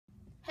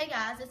Hey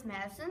guys, it's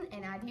Madison,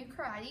 and I do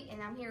karate,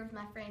 and I'm here with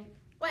my friend.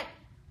 Wait,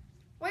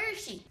 where is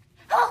she?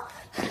 Oh!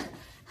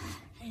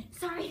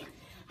 Sorry,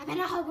 I've been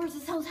at Hogwarts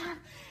this whole time.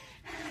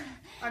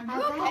 Are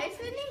you okay,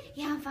 Sydney?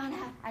 Yeah, I'm fine.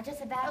 I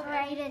just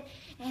evaporated.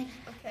 And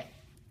Okay.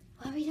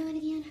 what are we doing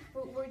again?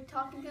 We're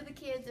talking to the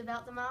kids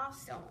about the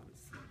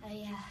milestones. Oh,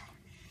 yeah.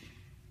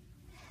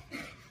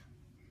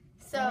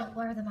 So,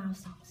 What are the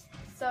milestones?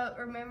 so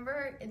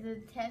remember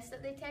the test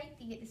that they take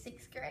to get to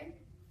 6th grade?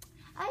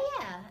 Oh,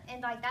 yeah.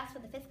 And, that's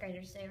what the 5th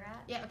graders do,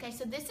 right? Yeah, okay,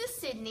 so this is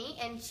Sydney,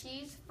 and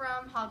she's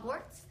from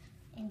Hogwarts.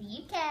 In the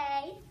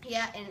UK.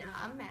 Yeah, and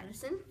I'm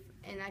Madison,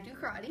 and I do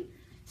karate.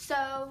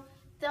 So,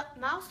 the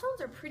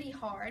milestones are pretty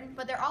hard,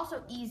 but they're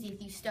also easy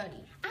if you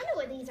study. I know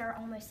what these are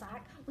almost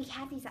like. We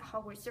have these at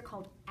Hogwarts. They're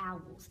called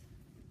owls.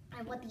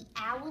 And what the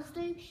owls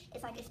do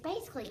is, it's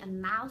basically a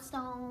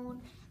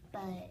milestone,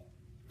 but...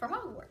 For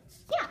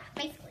Hogwarts. Yeah,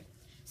 basically.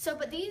 So,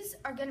 but these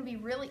are going to be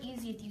really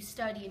easy if you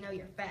study and know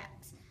your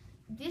facts.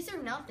 These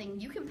are nothing.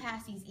 You can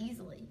pass these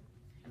easily.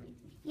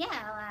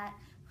 Yeah,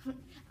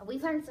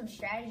 we've learned some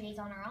strategies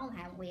on our own,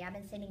 haven't we? I've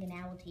been sending an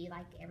owl to you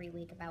every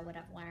week about what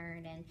I've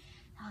learned and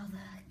all the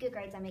good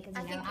grades I make.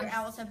 I think your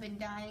owls have been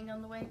dying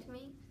on the way to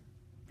me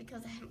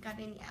because I haven't got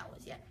any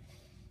owls yet.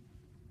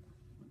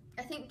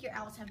 I think your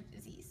owls have a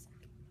disease.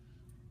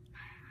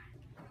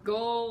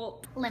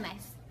 Go.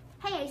 Limos.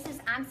 Hey Aces,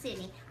 I'm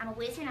Sydney. I'm a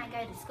wizard and I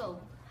go to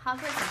school.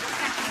 Hogwarts is just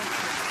got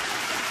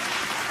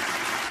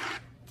me.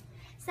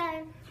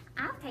 So,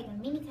 I've taken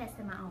many tests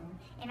of my own,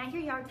 and I hear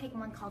y'all are taking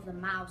one called the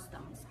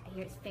milestones. I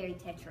hear it's very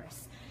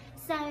treacherous.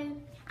 So,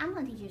 I'm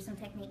going to teach you some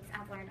techniques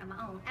I've learned on my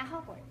own at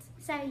Hogwarts.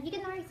 So, you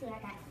can already see I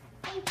got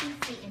A, B,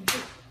 C, and D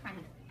right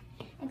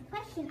here. And the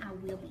question I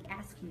will be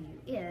asking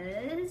you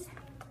is,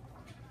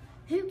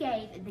 who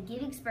gave the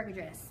Gettysburg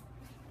Address?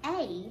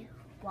 A,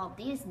 Walt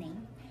Disney,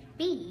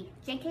 B,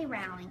 J.K.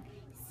 Rowling,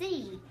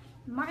 C,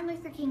 Martin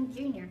Luther King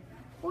Jr.,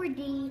 or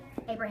D,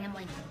 Abraham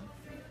Lincoln.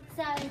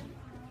 So,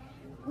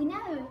 we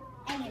know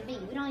A and B,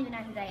 we don't even know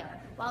who they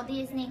are. Walt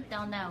Disney,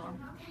 don't know them.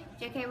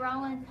 J.K.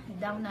 Rowling,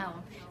 don't know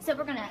them. So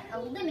we're gonna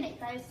eliminate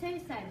those two,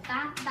 so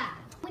bye-bye.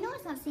 We know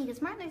it's not C,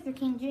 because Martin Luther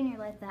King Jr.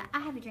 left the I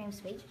Have a Dream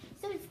speech,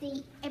 so it's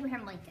D,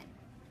 Abraham Lincoln.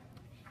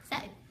 So,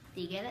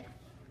 do you get it?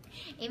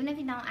 Even if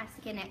you don't, ask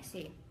the kid next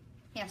to you.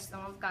 Yes, the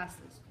one with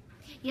glasses.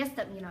 Yes,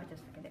 just forget it.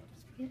 Just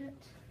forget it.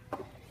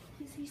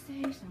 These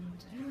days, don't know what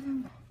to do with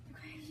them.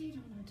 They're crazy,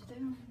 don't know what to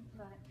do.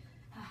 But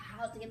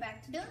I hope to get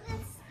back to doing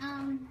this.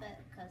 But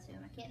because who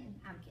am I kidding?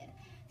 I'm kidding.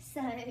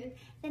 So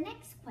the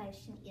next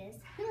question is,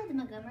 who led the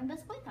Montgomery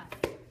bus boycott?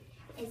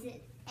 Is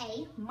it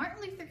A,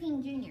 Martin Luther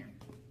King Jr.,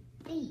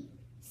 B,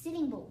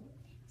 Sitting Bull,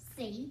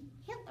 C,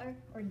 Hitler,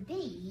 or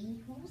D,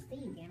 what was D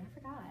again? I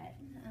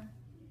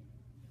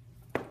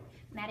forgot.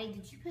 Maddie,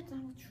 did you put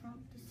Donald Trump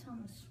this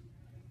time?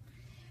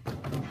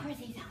 Or is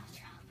he Donald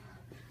Trump?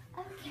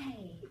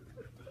 Okay.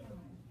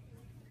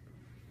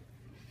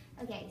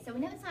 Okay, so we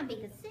know it's not B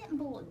because Sitting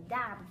Bull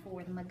died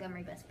before the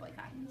Montgomery bus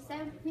boycott. So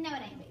we know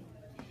it ain't B.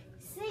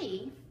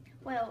 C,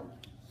 well,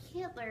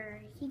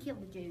 Hitler, he killed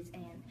the Jews,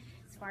 and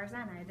as far as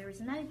I know, there was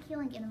no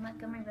killing in the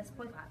Montgomery bus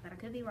boycott, but I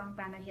could be wrong,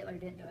 but I know Hitler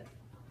didn't do it.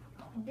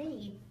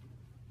 D,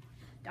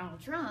 Donald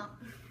Trump.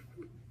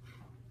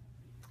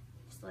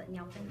 Just letting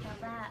y'all think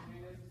about that.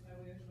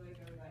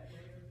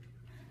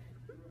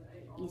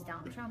 He's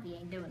Donald Trump, he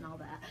ain't doing all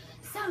that.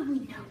 So we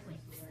know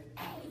it's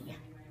A.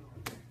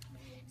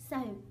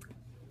 So,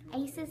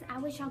 Aces, I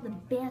wish y'all the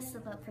best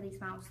of luck for these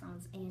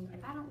milestones, and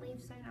if I don't leave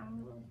soon,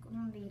 I'm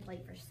going to be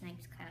late for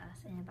Snape's class,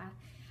 and if I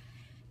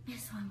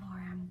miss one more,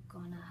 I'm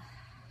going to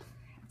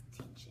have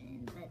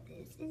tension, but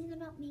this isn't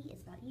about me,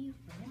 it's about you,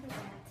 remember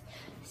that.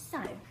 So,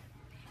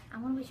 I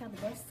want to wish y'all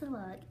the best of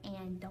luck,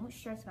 and don't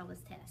stress about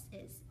this test.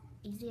 It's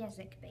easy as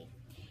it could be,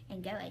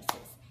 and go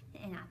Aces,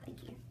 and I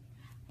thank you.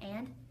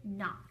 And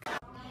knock.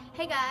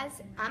 Hey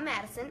guys, I'm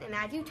Madison, and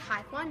I do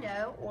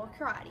Taekwondo or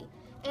karate.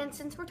 And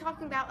since we're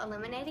talking about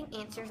eliminating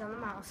answers on the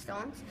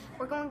milestones,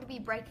 we're going to be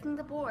breaking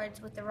the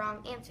boards with the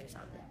wrong answers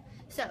on them.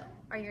 So,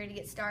 are you ready to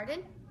get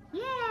started?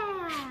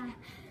 Yeah!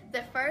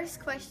 The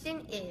first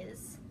question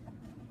is,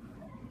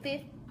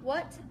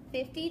 what's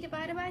 50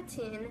 divided by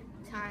 10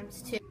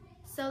 times 2?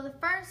 So the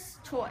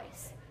first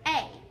choice,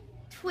 A,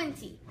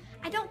 20.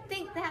 I don't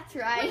think that's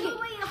right.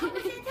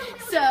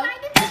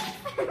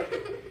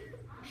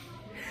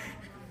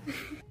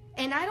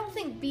 And I don't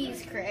think B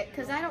is correct,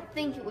 because I don't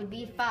think it would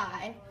be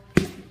 5.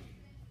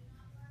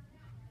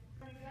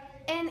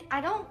 And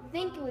I don't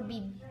think it would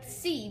be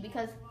C,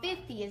 because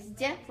 50 is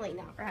definitely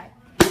not right.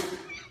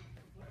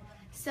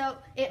 So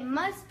it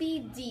must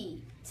be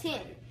D,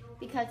 10.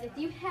 Because if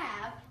you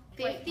have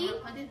 50,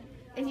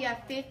 if you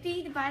have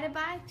 50 divided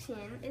by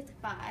 10, it's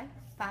 5.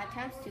 5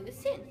 times 2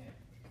 is 10.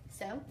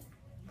 So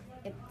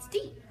it's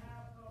D.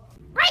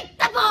 Break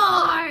the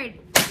board!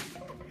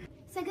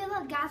 So good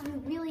luck, guys.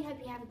 We really hope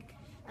you have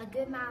a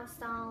good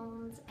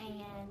milestones,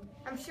 and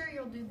I'm sure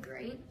you'll do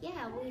great.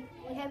 Yeah, we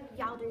hope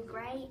y'all do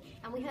great,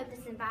 and we hope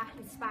this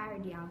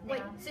inspired y'all.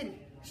 Wait, Sydney,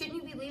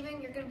 shouldn't you be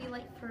leaving? You're going to be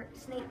late for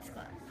Snape's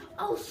class.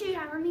 Oh shoot,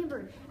 I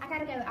remembered. I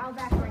gotta go. I'll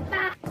back right.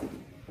 Bye.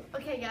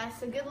 Okay, guys,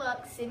 so good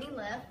luck. Sydney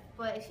left,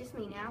 but it's just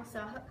me now,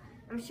 so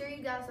I'm sure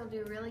you guys will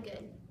do really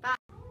good. Bye.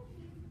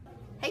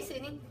 Hey,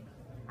 Sydney.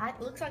 It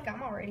looks like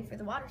I'm all ready for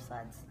the water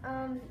slides.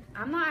 I'm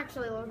not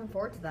actually looking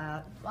forward to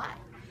that. Why?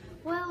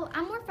 Well,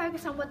 I'm more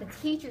focused on what the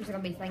teachers are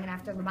going to be thinking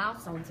after the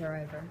milestones are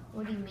over.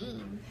 What do you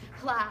mean?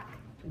 Like,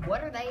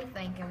 what are they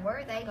thinking? What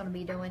are they going to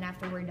be doing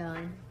after we're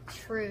done?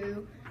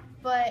 True,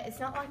 but it's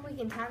not like we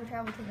can time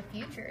travel to the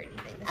future or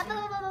anything.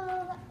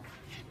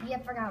 You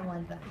forgot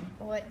one thing.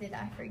 What did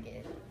I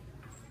forget?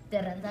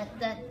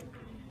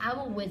 I'm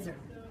a wizard.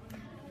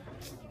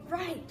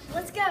 Right,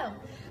 let's go.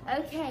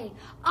 Okay,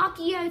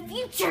 Akio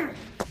Future!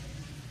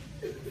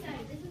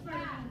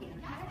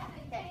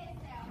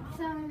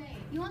 So,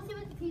 you want to see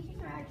what the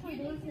teachers are actually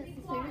doing since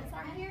the students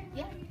aren't here?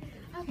 Yeah.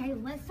 Okay,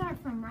 let's start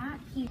from right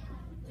here.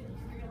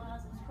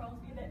 Realize it's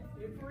Crosby that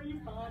everybody is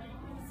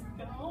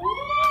gone.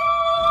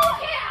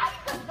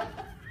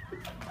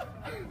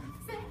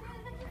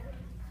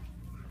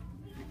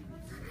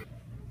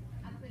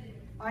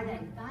 Are they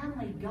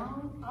finally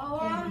gone? Oh,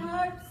 I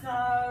hope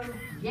so.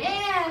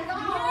 Yeah,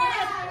 come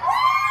on!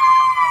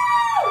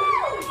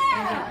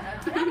 Yeah.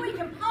 Now we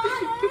can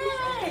party.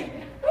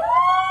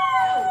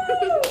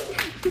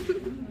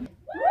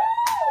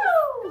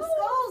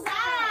 School's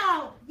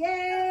out.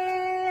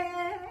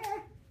 Yeah.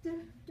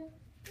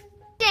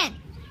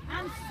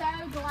 I'm so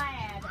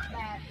glad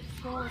that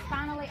school is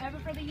finally over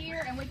for the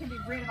year and we can be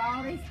rid of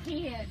all these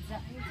kids.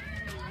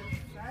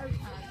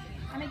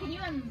 I mean, can you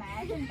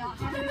imagine not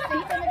having to see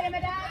some of them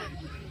a day?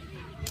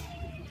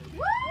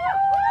 Woo!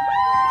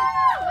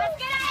 Let's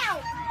get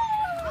out!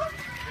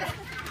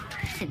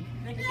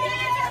 The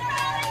kids are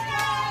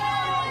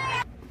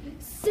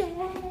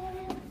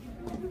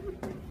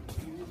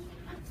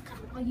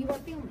Oh, you are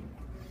filming.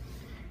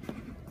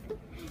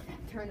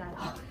 Turn that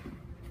off.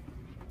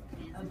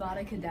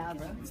 Avada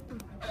Kedavra.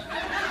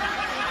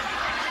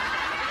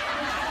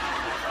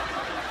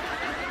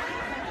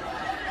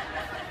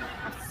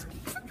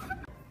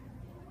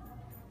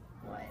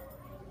 What?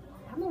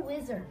 I'm a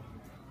wizard.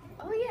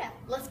 Oh yeah,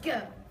 let's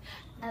go.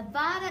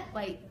 Avada.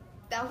 Wait,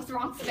 that was the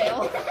wrong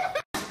spell.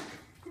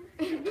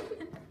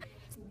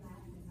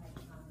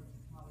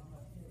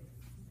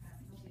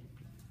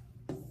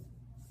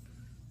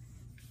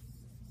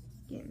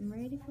 Getting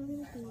ready for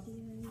the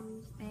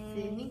videos.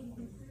 Sydney?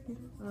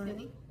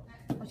 Sydney?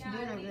 What you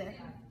doing over there?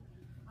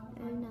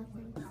 Oh,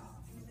 nothing.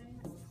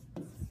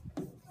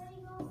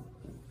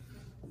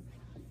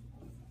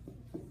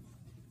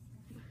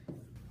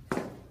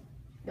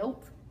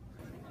 Nope.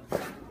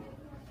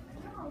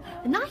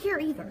 Not here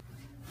either.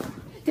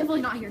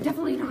 Definitely not here.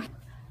 Definitely not.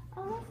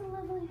 Oh, that's a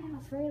lovely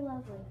house. Very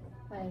lovely.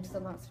 I'm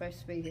still not supposed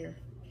to be here.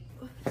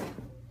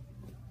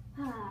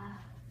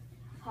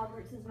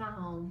 Hogwarts is my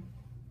home.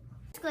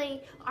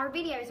 Basically, our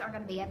videos are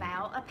going to be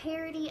about a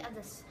parody of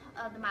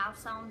the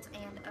milestones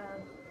and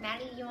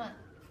Maddie, you want?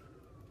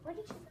 where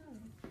did you go?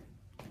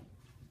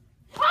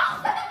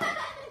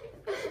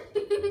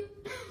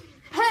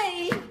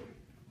 Hey!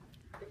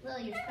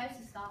 Lily, you're supposed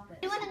to stop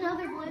it. Doing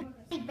another one.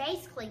 We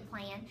basically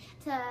plan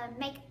to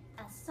make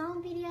a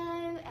song video,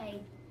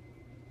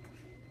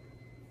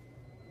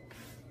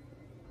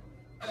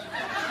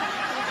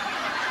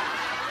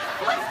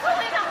 What's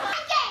going on?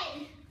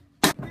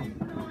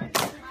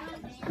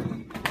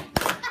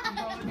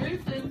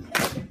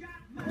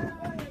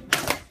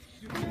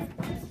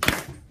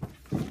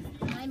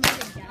 My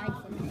mother died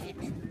from that.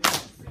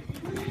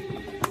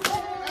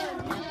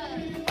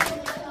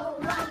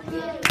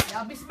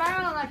 Y'all be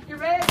smiling like you're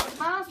ready for the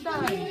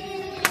milestone.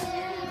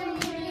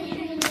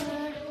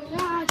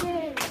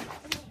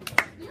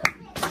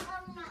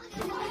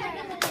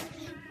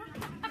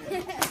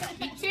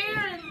 Keep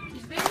cheering.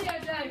 It's video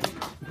day.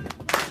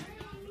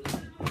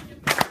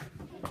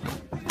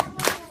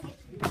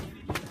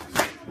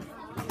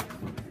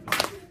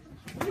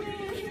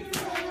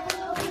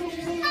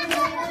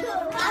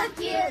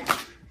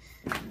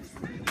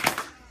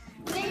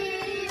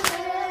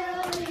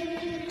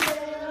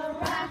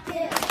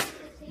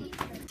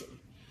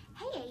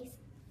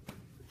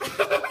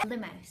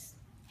 Limos.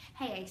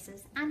 Hey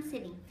Aces, I'm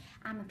Sydney.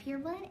 I'm a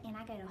pureblood and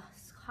I go to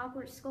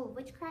Hogwarts School of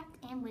Witchcraft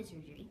and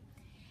Wizardry.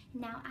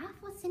 Now, I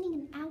was sending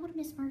an owl to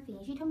Miss Murphy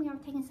and she told me I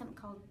was taking something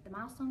called the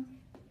milestone.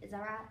 Is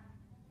that right?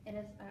 It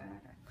is?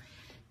 Okay.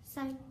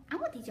 So, I'm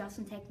going to teach y'all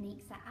some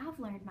techniques that I've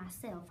learned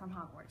myself from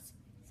Hogwarts.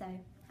 So,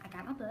 I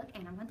got my book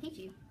and I'm going to teach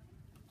you.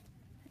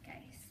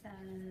 Okay, so...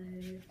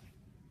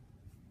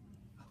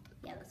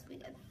 yeah, this will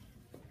be good.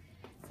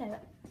 So,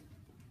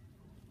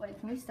 wait,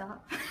 can we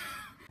stop?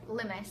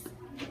 Limos.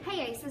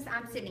 Hey Aces,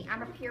 I'm Sydney.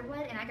 I'm a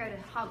pureblood and I go to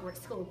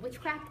Hogwarts School of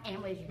Witchcraft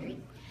and Wizardry.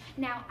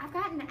 Now, I've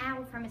gotten an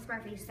owl from Miss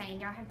Murphy saying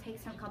y'all have to take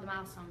something called the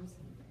milestones,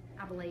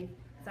 I believe.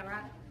 Is that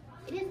right?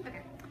 It is?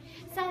 Okay.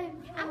 So,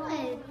 I'm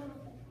going to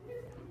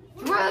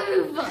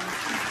prove!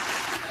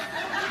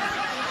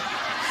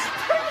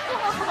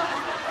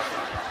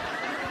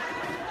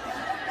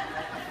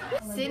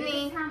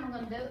 Sydney. This time I'm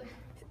going to do it.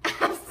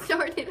 I've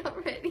started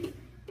already.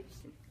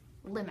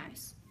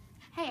 Limos.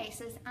 Hey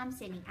Aces, I'm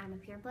Sydney. I'm a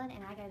pureblood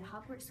and I go to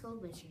Hogwarts School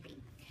of Wizardry.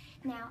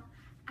 Now,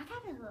 I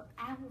got a little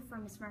owl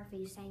from Miss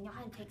Murphy saying y'all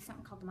had to take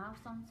something called the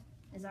milestones.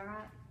 Is that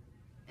right?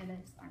 It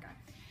is. Okay.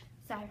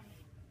 So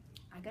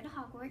I go to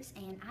Hogwarts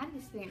and I've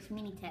experienced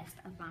mini tests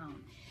of my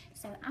own.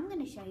 So I'm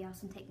going to show y'all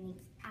some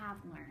techniques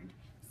I've learned.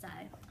 So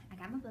I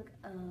got my book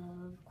of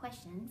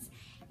questions,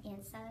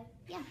 and so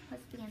yeah,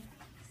 let's begin.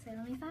 So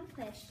let me find a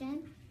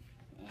question,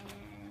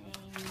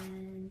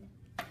 and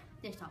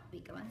this ought to be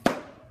going.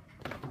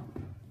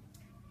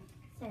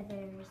 So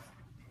there's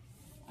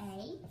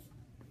A,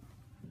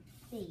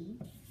 C,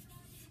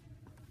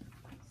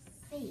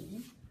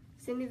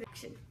 Cindy's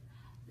action.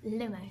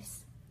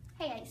 Lumos.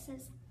 Hey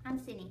Aces, I'm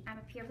Sydney. I'm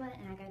a pureblood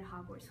and I go to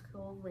Hogwarts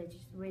School with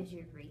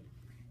Wizardry.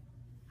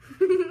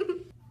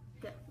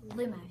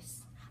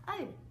 Lumos.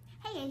 Oh,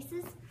 hey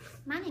Aces,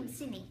 my name's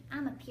Sydney.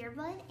 I'm a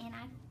pureblood and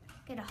I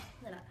go to...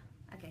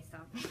 Okay,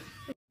 stop.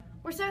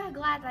 We're so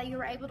glad that you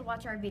were able to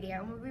watch our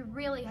video, and we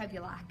really hope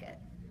you like it.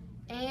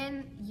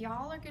 And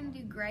y'all are going to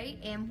do great,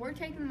 and we're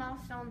taking the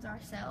milestones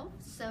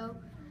ourselves, so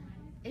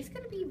it's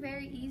going to be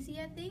very easy,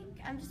 I think.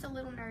 I'm just a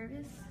little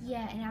nervous.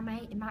 Yeah, and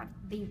it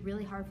might be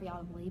really hard for y'all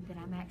to believe, but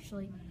I'm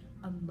actually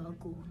a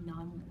muggle.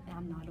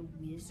 I'm not a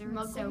wizard.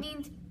 Muggle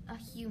means a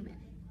human.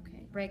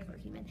 Okay, regular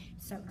human.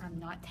 So I'm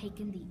not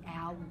taking the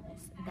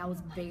owls. That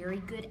was very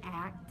good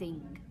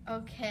acting.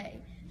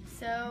 Okay,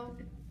 so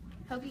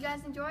hope you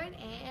guys enjoyed,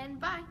 and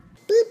bye.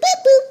 Boop boop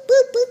boop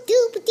boop boop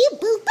doop boop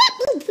boop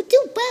boop boop boop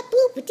boop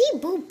boop boop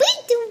boop boop boop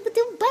boop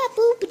boop boop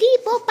boop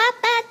boop boop